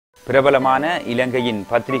பிரபலமான இலங்கையின்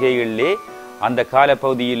பத்திரிகைகளிலே அந்த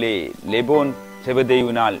காலப்பகுதியிலே லெபோன்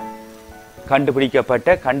செபதேயுவினால்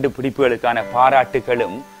கண்டுபிடிக்கப்பட்ட கண்டுபிடிப்புகளுக்கான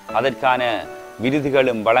பாராட்டுகளும் அதற்கான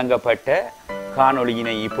விருதுகளும் வழங்கப்பட்ட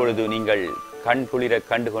காணொளியினை இப்பொழுது நீங்கள் கண்குளிர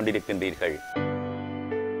கண்டு கொண்டிருக்கின்றீர்கள்.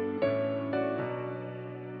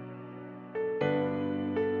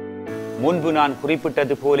 முன்பு நான்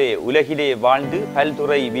குறிப்பிட்டது போலே உலகிலே வாழ்ந்து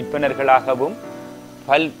பல்துறை விற்பனர்களாகவும்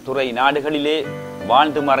பல்துறை நாடுகளிலே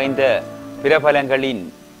வாழ்ந்து மறைந்த பிரபலங்களின்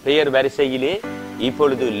பெயர் வரிசையிலே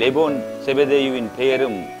இப்பொழுது லெபோன் செபதேயுவின்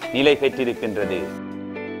பெயரும் நிலை பெற்றிருக்கின்றது.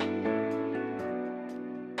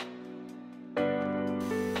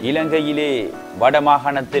 இலங்கையிலே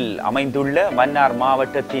வடமாகாணத்தில் அமைந்துள்ள மன்னார்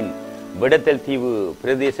மாவட்டத்தின் விடத்தல் தீவு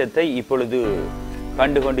பிரதேசத்தை இப்பொழுது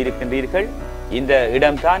கண்டு கொண்டிருக்கின்றீர்கள். இந்த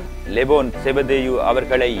இடம்தான் லெபோன் செபதேயு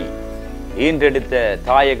அவர்களை ஈன்றெடுத்த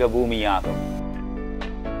தாயக பூமியாகும்.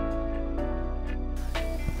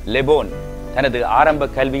 லெபோன் தனது ஆரம்ப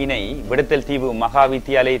கல்வியினை விடத்தல் தீவு மகா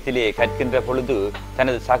வித்தியாலயத்திலே கற்கின்ற பொழுது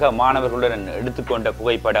தனது சக மாணவர்களுடன் எடுத்துக்கொண்ட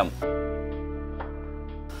புகைப்படம்,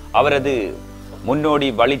 அவரது முன்னோடி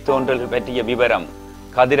வழித்தோன்றல் பற்றிய விவரம்,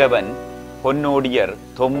 கதிரவன், பொன்னோடியர்,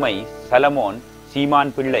 தொம்மை, சலமோன்,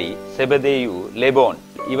 சீமான் பிள்ளை, செபதேயு, லெபோன்,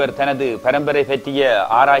 இவர் தனது பரம்பரை பற்றிய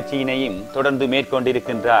ஆராய்ச்சியினையும் தொடர்ந்து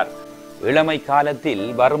மேற்கொண்டிருக்கின்றார். இளமை காலத்தில்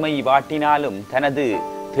வறுமை வாட்டினாலும் தனது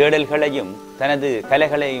தேடல்களையும் தனது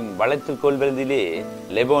கலைகளையும் வளர்த்துக் கொள்வதிலே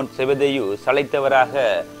லெபோன் செபதேயு சளைத்தவராக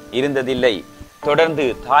இருந்ததில்லை. தொடர்ந்து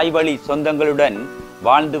தாய் வழி சொந்தங்களுடன்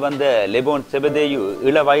வாழ்ந்து வந்த லெபோன் செபதேயு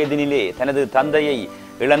இள வயதினிலே தனது தந்தையை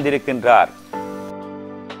இழந்திருக்கின்றார்.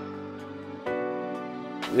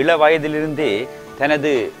 இள வயதிலிருந்தே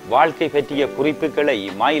தனது வாழ்க்கை பற்றிய குறிப்புகளை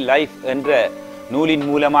மை லைஃப் என்ற நூலின்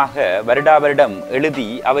மூலமாக வருடா வருடம் எழுதி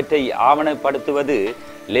அவற்றை ஆவணப்படுத்துவது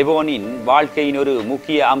லெபோனின் வாழ்க்கையின் ஒரு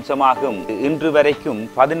முக்கிய அம்சமாகும். இன்று வரைக்கும்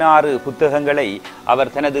 16 புத்தகங்களை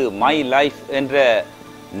அவர் தனது மை லைஃப் என்ற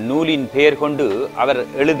நூலின் பெயர் கொண்டு அவர்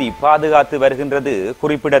எழுதி பாதுகாத்து வருகின்றது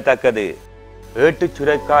குறிப்பிடத்தக்கது. ஏட்டுச்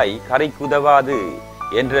சுரைக்காய் கரைக்குதவாது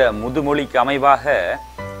என்ற முதுமொழிக்கு அமைவாக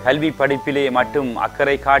கல்வி படிப்பிலே மட்டும்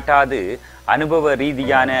அக்கறை காட்டாது அனுபவ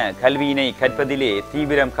ரீதியான கல்வியினை கற்பதிலே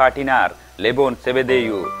தீவிரம் காட்டினார் லெபோன்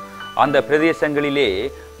செபதேயு. அந்த பிரதேசங்களிலே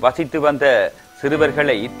வசித்து வந்த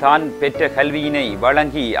சிறுவர்களை தான் பெற்ற கல்வியினை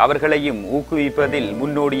வழங்கி அவர்களையும் ஊக்குவிப்பதில்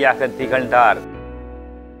முன்னோடியாக திகழ்ந்தார்.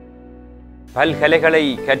 பல்கலைகளை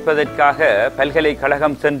கற்பதற்காக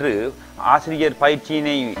பல்கலைக்கழகம் சென்று ஆசிரியர்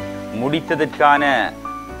பயிற்சியினை முடித்ததற்கான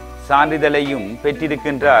சான்றிதழையும்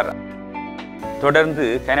பெற்றிருக்கின்றார். தொடர்ந்து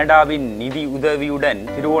கனடாவின் நிதி உதவியுடன்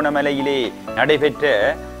திருவோணமலையிலே நடைபெற்ற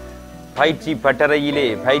பயிற்சி பட்டறையிலே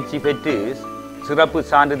பயிற்சி பெற்று சிறப்பு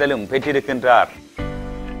சான்றிதழும் பெற்றிருக்கின்றார்.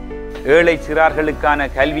 ஏழை சிறார்களுக்கான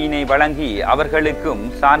கல்வியினை வழங்கி அவர்களுக்கும்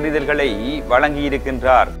சான்றிதழ்களை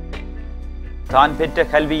வழங்கியிருக்கின்றார். தான் பெற்ற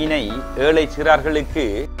கல்வியினை ஏழை சிறார்களுக்கு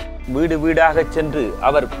வீடு வீடாக சென்று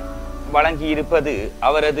அவர் வழங்கியிருப்பது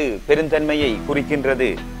அவரது பெருந்தன்மையை குறிக்கின்றது.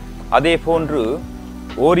 அதே போன்று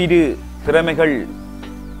ஓரிரு திறமைகள்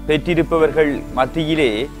பெற்றிருப்பவர்கள்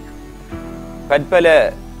மத்தியிலே பற்பல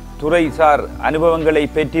துறைசார் அனுபவங்களை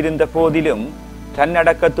பெற்றிருந்த போதிலும்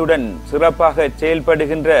தன்னடக்கத்துடன் சிறப்பாக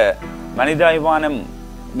செயல்படுகின்ற மனிதாபிமானம்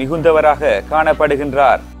மிகுந்தவராக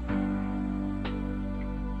காணப்படுகின்றார்.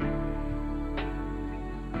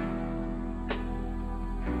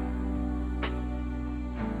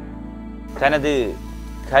 தனது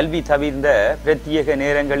கல்வி தவிர்ந்த பிரத்யேக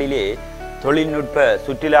நேரங்களிலே தொழில்நுட்ப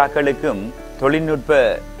சுற்றுலாக்களுக்கும் தொழில்நுட்ப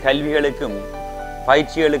கல்விகளுக்கும்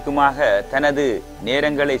பயிற்சிகளுக்குமாக தனது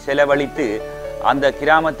நேரங்களை செலவழித்து அந்த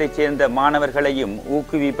கிராமத்தைச் சேர்ந்த மாணவர்களையும்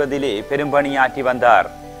ஊக்குவிப்பதிலே பெரும்பணியாற்றி வந்தார்.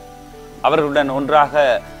 அவர்களுடன் ஒன்றாக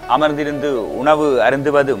அமர்ந்திருந்து உணவு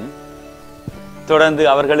அருந்துவதும் தொடர்ந்து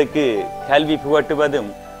அவர்களுக்கு கல்வி புகட்டுவதும்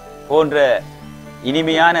போன்ற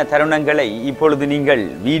இனிமையான தருணங்களை இப்பொழுது நீங்கள்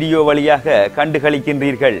வீடியோ வழியாக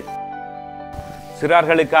கண்டுகளிக்கின்றீர்கள்.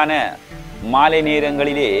 சிறார்களுக்கான மாலை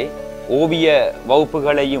நேரங்களிலே ஓவிய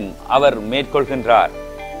வகுப்புகளையும் அவர் மேற்கொள்கின்றார்.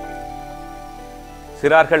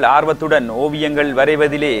 சிறார்கள் ஆர்வத்துடன் ஓவியங்கள்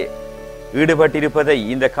வரைவதிலே ஈடுபட்டிருப்பதை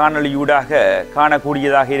இந்த காணொளியூடாக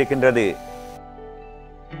காணக்கூடியதாக இருக்கின்றது.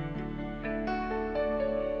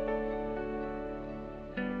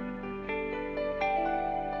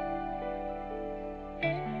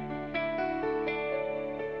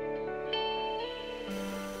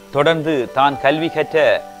 தொடர்ந்து தான் கல்வி கற்ற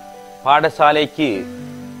பாடசாலைக்கு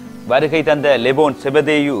வருகை தந்த லெபோன்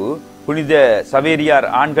செபதேயு புனித சவேரியார்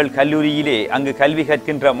ஆண்கள் கல்லூரியிலே அங்கு கல்வி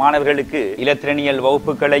கற்கின்ற மாணவர்களுக்கு இலத்திரனியல்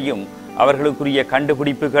வகுப்புகளையும் அவர்களுக்குரிய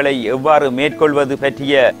கண்டுபிடிப்புகளை எவ்வாறு மேற்கொள்வது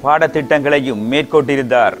பற்றிய பாடத்திட்டங்களையும்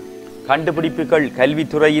மேற்கொண்டிருந்தார். கண்டுபிடிப்புகள்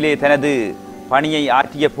கல்வித்துறையிலே தனது பணியை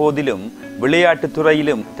ஆற்றிய போதிலும் விளையாட்டுத்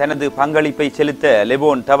துறையிலும் தனது பங்களிப்பை செலுத்த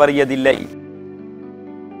லெபோன் தவறியதில்லை.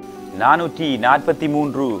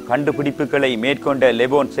 443 கண்டுபிடிப்புகளை மேற்கொண்ட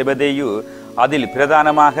லெபோன் செபதேயு அதில்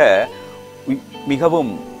பிரதானமாக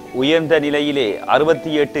மிகவும் உயர்ந்த நிலையிலே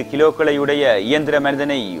 68 கிலோக்களை உடைய இயந்திர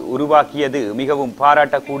மனிதனை உருவாக்கியது மிகவும்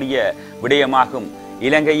பாராட்டக்கூடிய விடயமாகும்.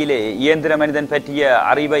 இலங்கையிலே இயந்திர மனிதன் பற்றிய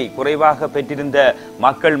அறிவை குறைவாக பெற்றிருந்த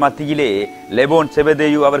மக்கள் மத்தியிலே லெபோன்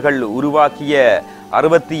செபதேயு அவர்கள் உருவாக்கிய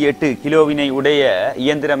 68 கிலோவினை உடைய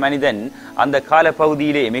இயந்திர மனிதன் அந்த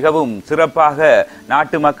காலப்பகுதியிலே மிகவும் சிறப்பாக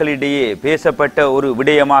நாட்டு மக்களிடையே பேசப்பட்ட ஒரு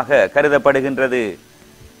விடயமாக கருதப்படுகின்றது.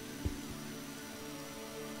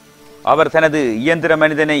 அவர் தனது இயந்திர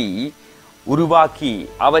மனிதனை உருவாக்கி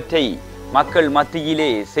அவற்றை மக்கள் மத்தியிலே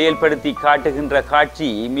செயல்படுத்தி காட்டுகின்ற காட்சி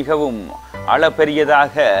மிகவும்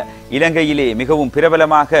அளப்பெரியதாக இலங்கையிலே மிகவும்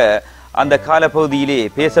பிரபலமாக அந்த காலப்பகுதியிலே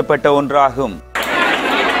பேசப்பட்ட ஒன்றாகும்.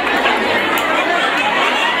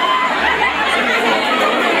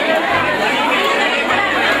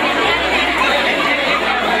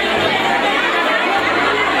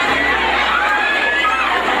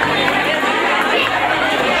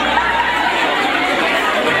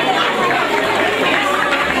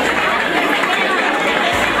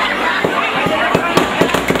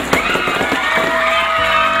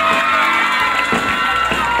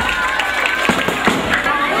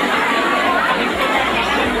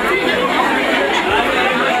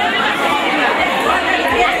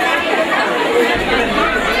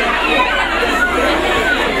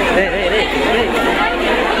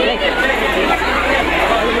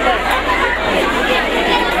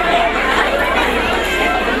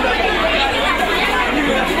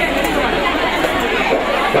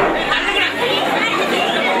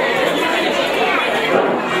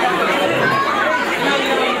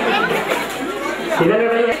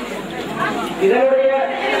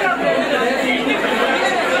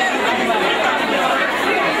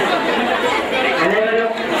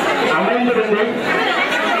 அனைவரும் அமர்ந்திருந்து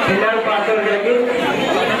பின்னால் பார்த்தவர்களுக்கு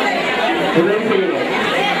உதவி செய்யுங்கள்.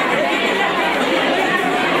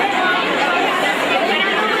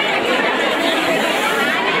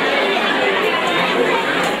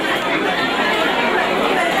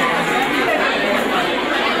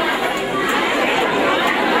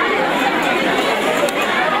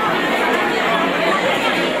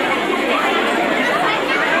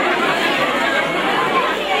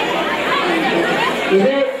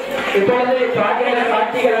 இது இப்பொழுது பார்க்கின்ற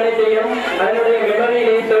காட்சிகள் அனைத்தையும் அதனுடைய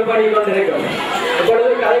மெமரியிலே சொல்படிக் கொண்டிருக்கும்.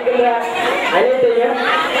 இப்பொழுது கலைக்கின்ற அனைத்தையும்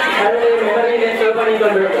அதனுடைய மெமரியிலே சொல்படிக்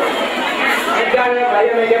கொண்டிருக்கும். அதற்காக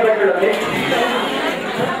வடிவமைக்கப்பட்டுள்ளது.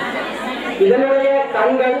 இதனுடைய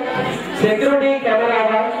கண்கள் செக்யூரிட்டி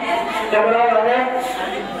கேமராவாக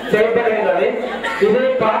செயல்படுகின்றது. இதை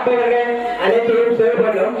பார்ப்பவர்கள் அனைத்தையும்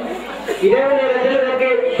செயல்படும். இரவு நேரத்தில் இதற்கு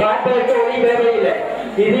பார்ப்பதற்கு ஒளி தேவையில்லை.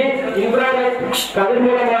 இது இன்ஃப்ராரெட் கதிர்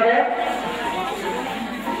மூலமாக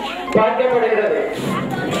பார்க்கப்படுகிறது.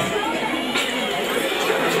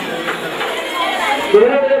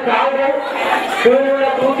 இதனுடைய கால்கள் கீழுள்ள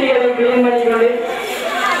பூட்டிகளை கிளீன் பண்ணிக்கொண்டு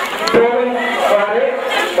போகுமாறு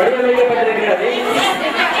வடிவமைக்கப்பட்டிருக்கிறது.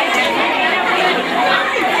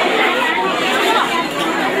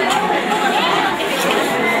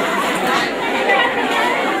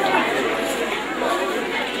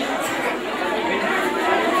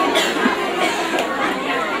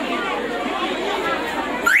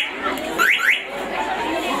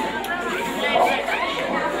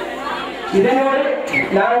 இதனோடு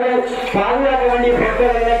நாங்கள் பாதுகாக்க வேண்டிய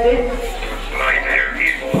பொருட்கள் எனக்கு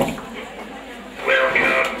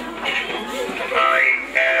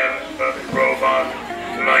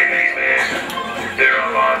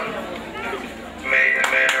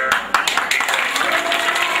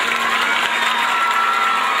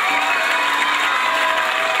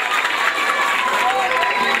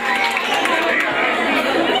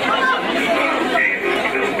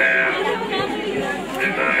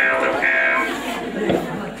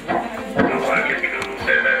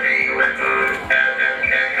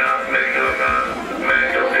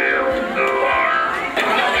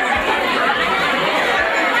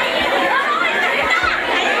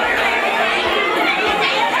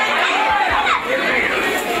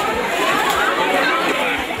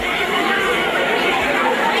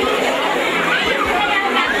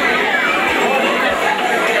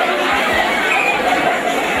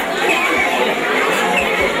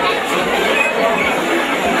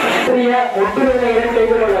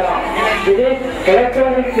இது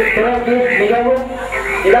எலக்ட்ரானிக் துறைக்கு மிகவும்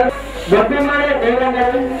வெப்பமான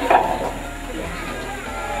நேரங்களில்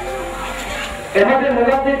எமது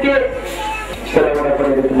முகத்திற்கு செலவிடப்படும்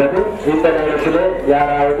இருக்கின்றது. இந்த நேரத்தில்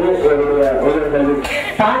யாராவது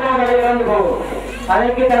தானாகவே இறந்து போகும்.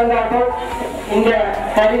 அதற்கு தகுந்தாற்போல் இந்த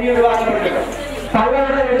கருவி உருவாக்கப்பட்டது.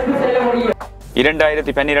 தகவலுடன் எடுத்து செல்ல முடியும்.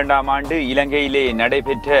 2012ஆம் ஆண்டு இலங்கையிலே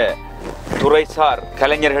நடைபெற்ற துறைசார்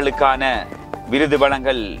கலைஞர்களுக்கான விருது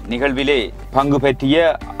வழங்கல் நிகழ்விலே பங்கு பற்றிய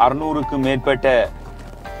 600க்கும் மேற்பட்ட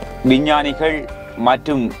விஞ்ஞானிகள்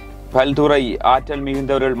மற்றும் பல்துறை ஆற்றல்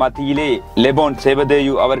மிகுந்தவர்கள் மத்தியிலே லெபோன்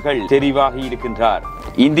செபதேயு அவர்கள் தெரிவாகி இருக்கின்றார்.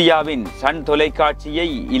 இந்தியாவின் சன் தொலைக்காட்சியை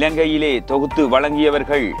இலங்கையிலே தொகுத்து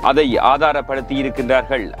வழங்கியவர்கள் அதை ஆதாரப்படுத்தி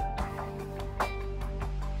இருக்கின்றார்கள்.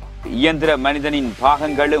 இயந்திர மனிதனின்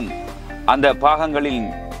பாகங்களும் அந்த பாகங்களின்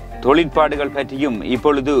தொழிற்பாடுகள் பற்றியும்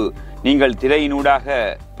இப்பொழுது நீங்கள் திரையினூடாக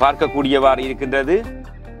பார்க்கக்கூடியவாறு இருக்கின்றது.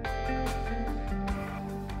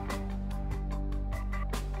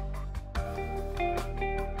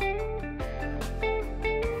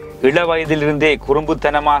 இளவயதிலிருந்தே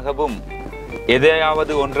குறும்புத்தனமாகவும்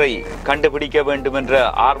எதையாவது ஒன்றை கண்டுபிடிக்க வேண்டும் என்ற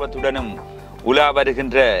ஆர்வத்துடனும் உலா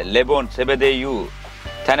வருகின்ற லெபோன் செபதேயு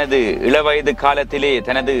தனது இளவயது காலத்திலே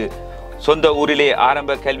தனது சொந்த ஊரிலே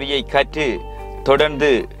ஆரம்ப கல்வியை கற்று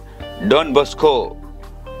தொடர்ந்து டொன் பொஸ்கோ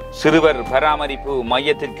சிறுவர் பராமரிப்பு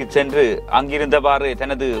மையத்திற்கு சென்று அங்கிருந்தவாறு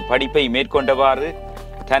தனது படிப்பை மேற்கொண்டவாறு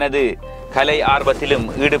தனது கலை ஆர்வத்திலும்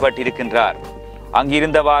ஈடுபட்டிருக்கின்றார்.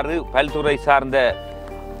 அங்கிருந்தவாறு பல்துறை சார்ந்த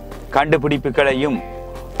கண்டுபிடிப்புகளையும்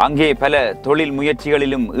அங்கே பல தொழில்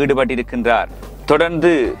முயற்சிகளிலும் ஈடுபட்டிருக்கின்றார்.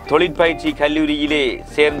 தொடர்ந்து தொழிற்பயிற்சி கல்லூரியிலே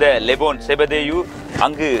சேர்ந்த லெபோன் செபதேயு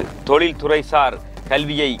அங்கு தொழில்துறைசார்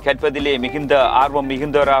கல்வியை கற்பதிலே மிகுந்த ஆர்வம்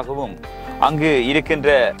மிகுந்தவராகவும் அங்கு இருக்கின்ற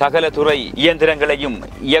சகல துறை இயந்திரங்களையும்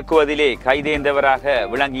இயக்குவதிலே கைதேர்ந்தவராக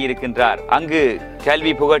விளங்கியிருக்கின்றார். அங்கு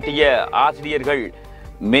கல்வி புகட்டிய ஆசிரியர்கள்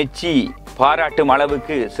மெச்சி பாராட்டும்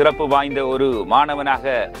அளவுக்கு சிறப்பு வாய்ந்த ஒரு மாணவனாக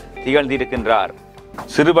திகழ்ந்திருக்கின்றார்.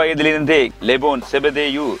 சிறுவயதிலிருந்தே லெபோன்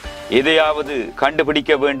செபதேயு எதையாவது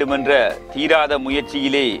கண்டுபிடிக்க வேண்டும் என்ற தீராத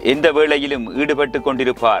முயற்சியிலே எந்த வேளையிலும் ஈடுபட்டு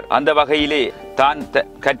கொண்டிருப்பார். அந்த வகையிலே தான்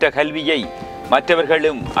கற்ற கல்வியை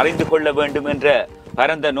மற்றவர்களும் அறிந்து கொள்ள வேண்டும் என்ற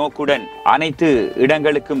பரந்த நோக்குடன் அனைத்து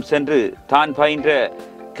இடங்களுக்கும் சென்று தான் பயின்ற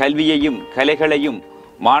கல்வியையும் கலைகளையும்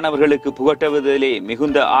மாணவர்களுக்கு புகட்டுவதிலே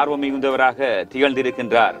மிகுந்த ஆர்வம் மிகுந்தவராக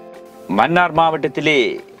திகழ்ந்திருக்கின்றார். மன்னார் மாவட்டத்திலே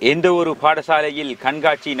எந்த ஒரு பாடசாலையில்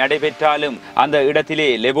கண்காட்சி நடைபெற்றாலும் அந்த இடத்திலே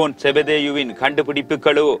லெபோன் செபதேயுவின்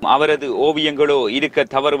கண்டுபிடிப்புகளோ அவரது ஓவியங்களோ இருக்க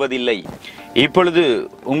தவறுவதில்லை. இப்பொழுது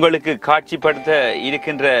உங்களுக்கு காட்சிப்படுத்த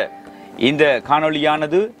இருக்கின்ற இந்த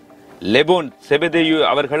காணொளியானது லெபோன் செபதேயு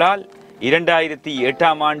அவர்களால்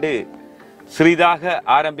 2008ஆம் ஆண்டு சிறிதாக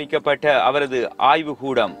ஆரம்பிக்கப்பட்ட அவரது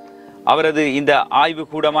ஆய்வுக்கூடம். அவரது இந்த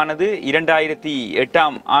ஆய்வுக்கூடமானது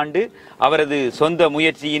 2008ஆம் ஆண்டு அவரது சொந்த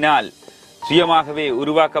முயற்சியினால் சுயமாகவே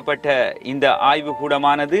உருவாக்கப்பட்ட இந்த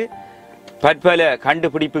ஆய்வுக்கூடமானது பற்பல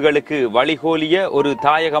கண்டுபிடிப்புகளுக்கு வழிகோலிய ஒரு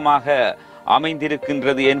தாயகமாக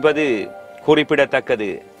அமைந்திருக்கின்றது என்பது குறிப்பிடத்தக்கது.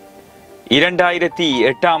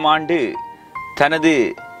 2008ஆம் ஆண்டு தனது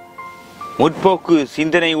முற்போக்கு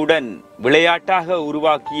சிந்தனையுடன் விளையாட்டாக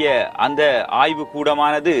உருவாக்கிய அந்த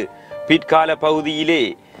ஆய்வுக்கூடமானது பிற்கால பகுதியிலே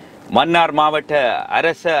மன்னார் மாவட்ட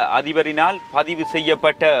அரச அதிபரினால் பதிவு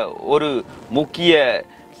செய்யப்பட்ட ஒரு முக்கிய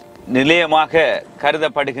நிலையமாக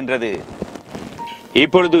கருதப்படுகின்றது.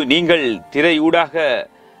 இப்பொழுது நீங்கள் திரையூடாக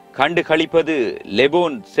கண்டு களிப்பது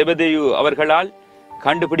லெபோன் செபதேயு அவர்களால்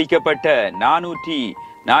கண்டுபிடிக்கப்பட்ட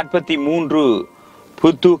 443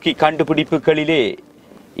 புத்தூக்கி கண்டுபிடிப்புகளிலே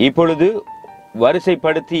இப்பொழுது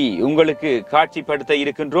வரிசைப்படுத்தி உங்களுக்கு காட்சிப்படுத்த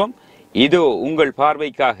இருக்கின்றோம். இதோ உங்கள்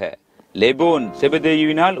பார்வைக்காக லெபோன்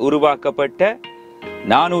செபதேயுவினால் உருவாக்கப்பட்ட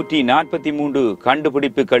 443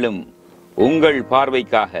 கண்டுபிடிப்புகளும் உங்கள்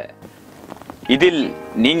பார்வைக்காக. இதில்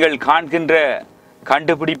நீங்கள் காண்கின்ற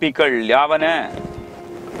கண்டுபிடிப்புகள் யாவன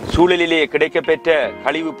சூழலிலே கிடைக்கப்பெற்ற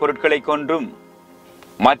கழிவுப் பொருட்களை கொன்றும்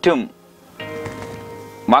மற்றும்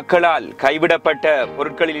மக்களால் கைவிடப்பட்ட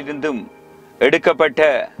பொருட்களிலிருந்தும் எடுக்கப்பட்ட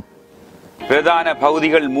பிரதான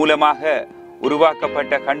பகுதிகள் மூலமாக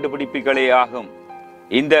உருவாக்கப்பட்ட கண்டுபிடிப்புகளே ஆகும்.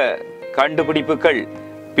 இந்த கண்டுபிடிப்புகள்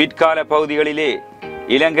பிற்கால பகுதிகளிலே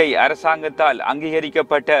இலங்கை அரசாங்கத்தால்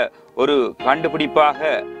அங்கீகரிக்கப்பட்ட ஒரு கண்டுபிடிப்பாக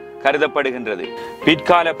கருதப்படுகின்றது.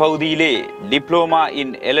 பிற்கால பகுதியிலே டிப்ளோமா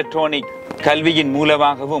இன் எலக்ட்ரானிக் கல்வியின்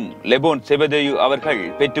மூலமாகவும் லெபோன் செபதேயு அவர்கள்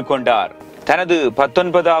பெற்றுக்கொண்டார். தனது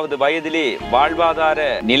 19வது வயதிலே வாழ்வாதார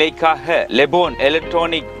நிலைக்காக லெபோன்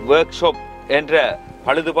எலக்ட்ரானிக் ஒர்க் ஷாப் என்ற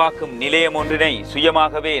பழுதுபார்க்கும் நிலையம் ஒன்றினை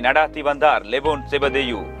சுயமாகவே நடாத்தி வந்தார் லெபோன்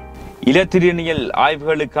செபதேயு. இலத்திரனியல்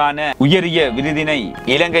ஆய்வுகளுக்கான உயரிய விருதினை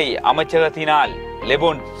இலங்கை அமைச்சகத்தினால்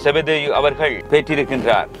லெபோன் செபதேயு அவர்கள்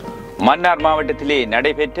பெற்றிருக்கின்றார். மன்னார் மாவட்டத்திலே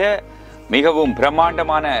நடைபெற்ற மிகவும்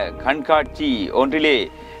பிரம்மாண்டமான கண்காட்சி ஒன்றிலே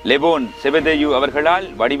லெபோன் செபதேயு அவர்களால்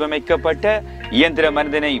வடிவமைக்கப்பட்ட இயந்திர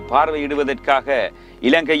மனிதனை பார்வையிடுவதற்காக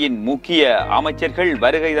இலங்கையின் முக்கிய அமைச்சர்கள்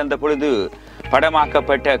வருகை தந்த பொழுது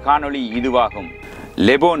படமாக்கப்பட்ட காணொளி இதுவாகும்.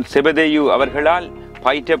 லெபோன் செபதேயு அவர்களால்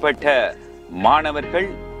பயிற்றப்பட்ட மாணவர்கள்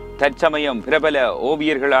தற்சமயம் பிரபல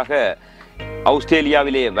ஓவியர்களாக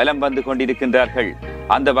ஆஸ்திரேலியாவிலே வலம் வந்து கொண்டிருக்கின்றார்கள்.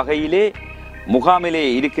 அந்த வகையிலே முகாமிலே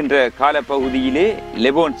இருக்கின்ற காலப்பகுதியிலே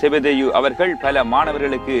லெபோன் செபதேயு அவர்கள் பல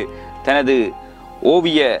மாணவர்களுக்கு தனது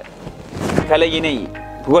ஓவிய கலையினை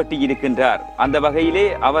புகட்டியிருக்கின்றார். அந்த வகையிலே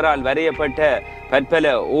அவரால் வரையப்பட்ட பற்பல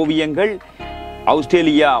ஓவியங்கள்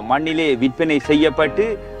ஆஸ்திரேலியா மண்ணிலே விற்பனை செய்யப்பட்டு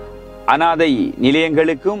அனாதை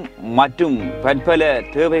நிலையங்களுக்கும் மற்றும் பற்பல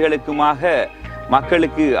தேவைகளுக்குமாக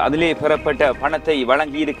மக்களுக்கு அதிலே பெறப்பட்ட பணத்தை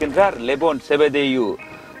வழங்கியிருக்கின்றார் லெபோன் செபதேயு.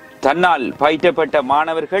 தன்னால் பயிற்றப்பட்ட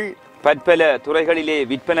மாணவர்கள் பற்பல துறைகளிலே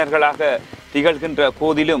விற்பனர்களாக திகழ்கின்ற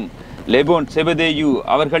போதிலும் லெபோன் செபதேயு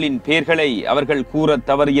அவர்களின் பெயர்களை அவர்கள் கூற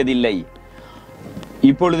தவறியதில்லை.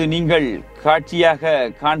 இப்பொழுது நீங்கள் காட்சியாக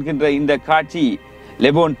காண்கின்ற இந்த காட்சி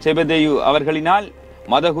லெபோன் செபதேயு அவர்களினால்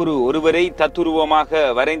மதகுரு ஒருவரை தத்துருவமாக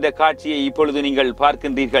வரைந்த காட்சியை இப்பொழுது நீங்கள்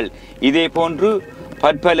பார்க்கின்றீர்கள். இதே போன்று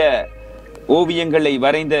பற்பல ஓவியங்களை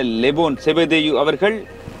வரைந்த லெபோன் செபதேயு அவர்கள்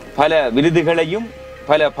பல விருதுகளையும்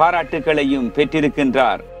பல பாராட்டுகளையும்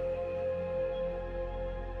பெற்றிருக்கின்றார்.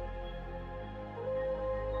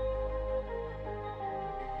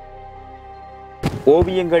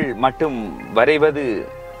 ஓவியங்கள் மட்டும் வரைவது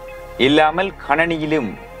இல்லாமல் கணனியிலும்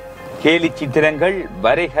கேலி சித்திரங்கள்,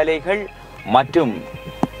 வரைகலைகள் மற்றும்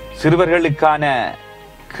சிறுவர்களுக்கான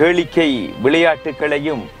கேளிக்கை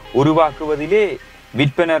விளையாட்டுகளையும் உருவாக்குவதிலே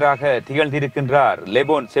விற்பனராக திகழ்ந்திருக்கின்றார்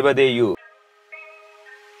லெபோன் செபதேயு.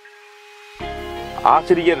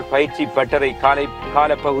 ஆசிரியர் பயிற்சி பட்டறை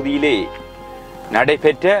காலப்பகுதியிலே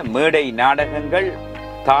நடைபெற்ற மேடை நாடகங்கள்,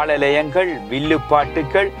 தாளலயங்கள்,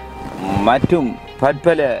 வில்லுப்பாட்டுகள் மற்றும்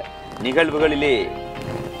பற்பல நிகழ்வுகளிலே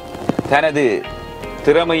தனது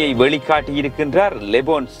திறமையை வெளிக்காட்டியிருக்கின்றார்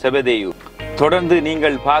லெபோன் செபதேயு. தொடர்ந்து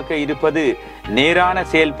நீங்கள் பார்க்க இருப்பது நேரான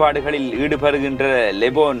செயல்பாடுகளில் ஈடுபடுகின்ற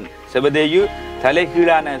லெபோன் செபதேயு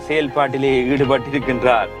தலைகீழான செயல்பாட்டிலே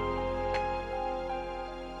ஈடுபட்டிருக்கின்றார்.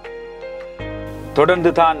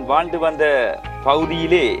 தொடர்ந்து தான் வாழ்ந்து வந்த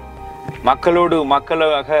பகுதியிலே மக்களோடு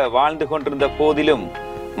மக்களாக வாழ்ந்து கொண்டிருந்த போதிலும்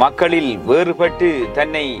மக்களில் வேறுபட்டு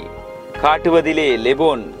தன்னை காட்டுவதிலே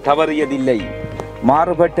லெபோன் தவறியதில்லை.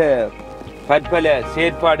 மாறுபட்ட பற்பல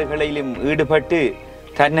செயற்பாடுகளிலும் ஈடுபட்டு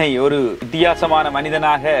தன்னை ஒரு வித்தியாசமான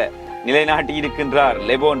மனிதனாக நிலைநாட்டியிருக்கின்றார்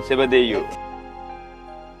லெபோன் செபதேயு.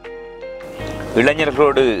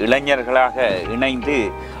 இளைஞர்களோடு இளைஞர்களாக இணைந்து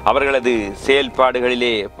அவர்களது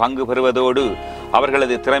செயல்பாடுகளிலே பங்கு பெறுவதோடு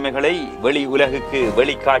அவர்களது திறமைகளை வெளி உலகுக்கு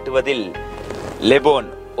வெளிக்காட்டுவதில் லெபோன்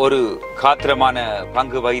ஒரு காத்திரமான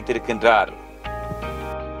பங்கு வகித்திருக்கின்றார்.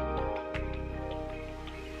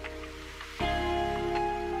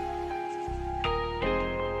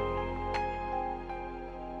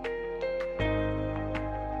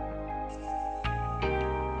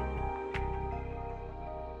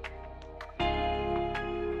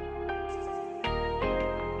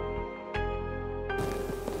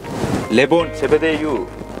 லெபோன் செபதேயு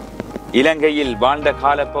இலங்கையில் வாழ்ந்த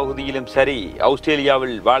காலப்பகுதியிலும் சரி,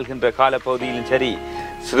 ஆஸ்திரேலியாவில் வாழ்கின்ற காலப்பகுதியிலும் சரி,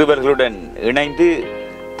 சிறுவர்களுடன் இணைந்து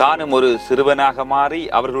தானும் ஒரு சிறுவனாக மாறி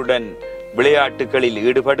அவர்களுடன் விளையாட்டுகளில்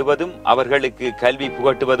ஈடுபடுவதும் அவர்களுக்கு கல்வி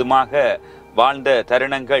புகட்டுவதுமாக வாழ்ந்த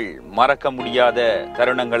தருணங்கள் மறக்க முடியாத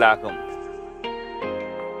தருணங்களாகும்.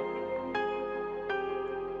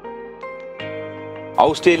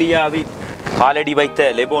 ஆஸ்திரேலியாவில் காலடி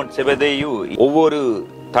வைத்த லெபோன் செபதேயு ஒவ்வொரு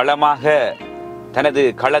தளமாக தனது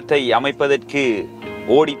களத்தை அமைப்பதற்கு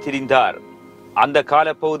ஓடி திரிந்தார். அந்த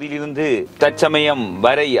காலப்பகுதியிலிருந்து தற்சமயம்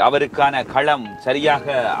வரை அவருக்கான களம்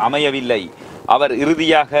சரியாக அமையவில்லை. அவர்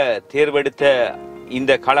இறுதியாக தேர்வெடுத்த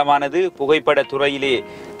இந்த களமானது புகைப்பட துறையிலே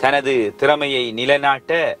தனது திறமையை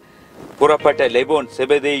நிலைநாட்ட புறப்பட்ட லெபோன்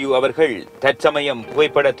செபதேயு அவர்கள் தற்சமயம்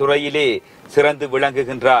புகைப்பட துறையிலே சிறந்து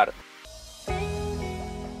விளங்குகின்றார்.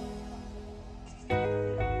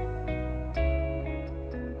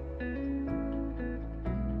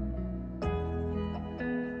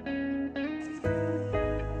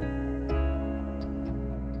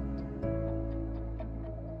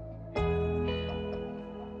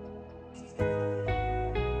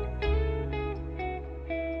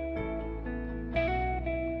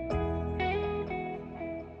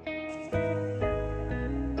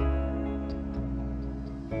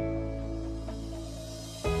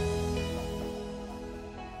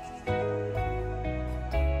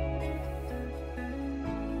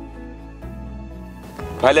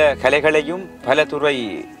 பல கலைகளையும் பல துறை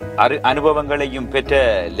அனுபவங்களையும் பெற்ற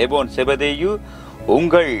லெபோன் செபதேயு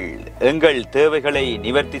எங்கள் தேவைகளை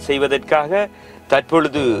நிவர்த்தி செய்வதற்காக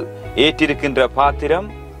தற்பொழுது ஏற்றிருக்கின்ற பாத்திரம்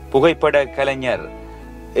புகைப்பட கலைஞர்.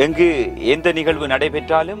 எங்கு எந்த நிகழ்வு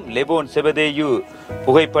நடைபெற்றாலும் லெபோன் செபதேயு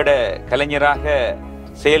புகைப்பட கலைஞராக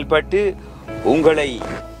செயல்பட்டு உங்களை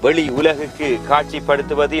வெளி உலகுக்கு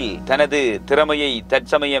காட்சிப்படுத்துவதில் தனது திறமையை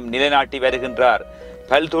தற்சமயம் நிலைநாட்டி வருகின்றார்.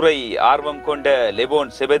 பல்துறை ஆர்வம் கொண்ட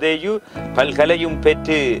லெபோன் செபதேயு பல்கலையும்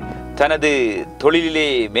பெற்று தனது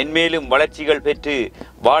தொழிலிலே மென்மேலும் வளர்ச்சிகள் பெற்று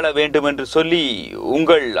வாழ வேண்டும் என்று சொல்லி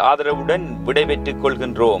உங்கள் ஆதரவுடன் விடைபெற்றுக்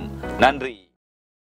கொள்கின்றோம். நன்றி.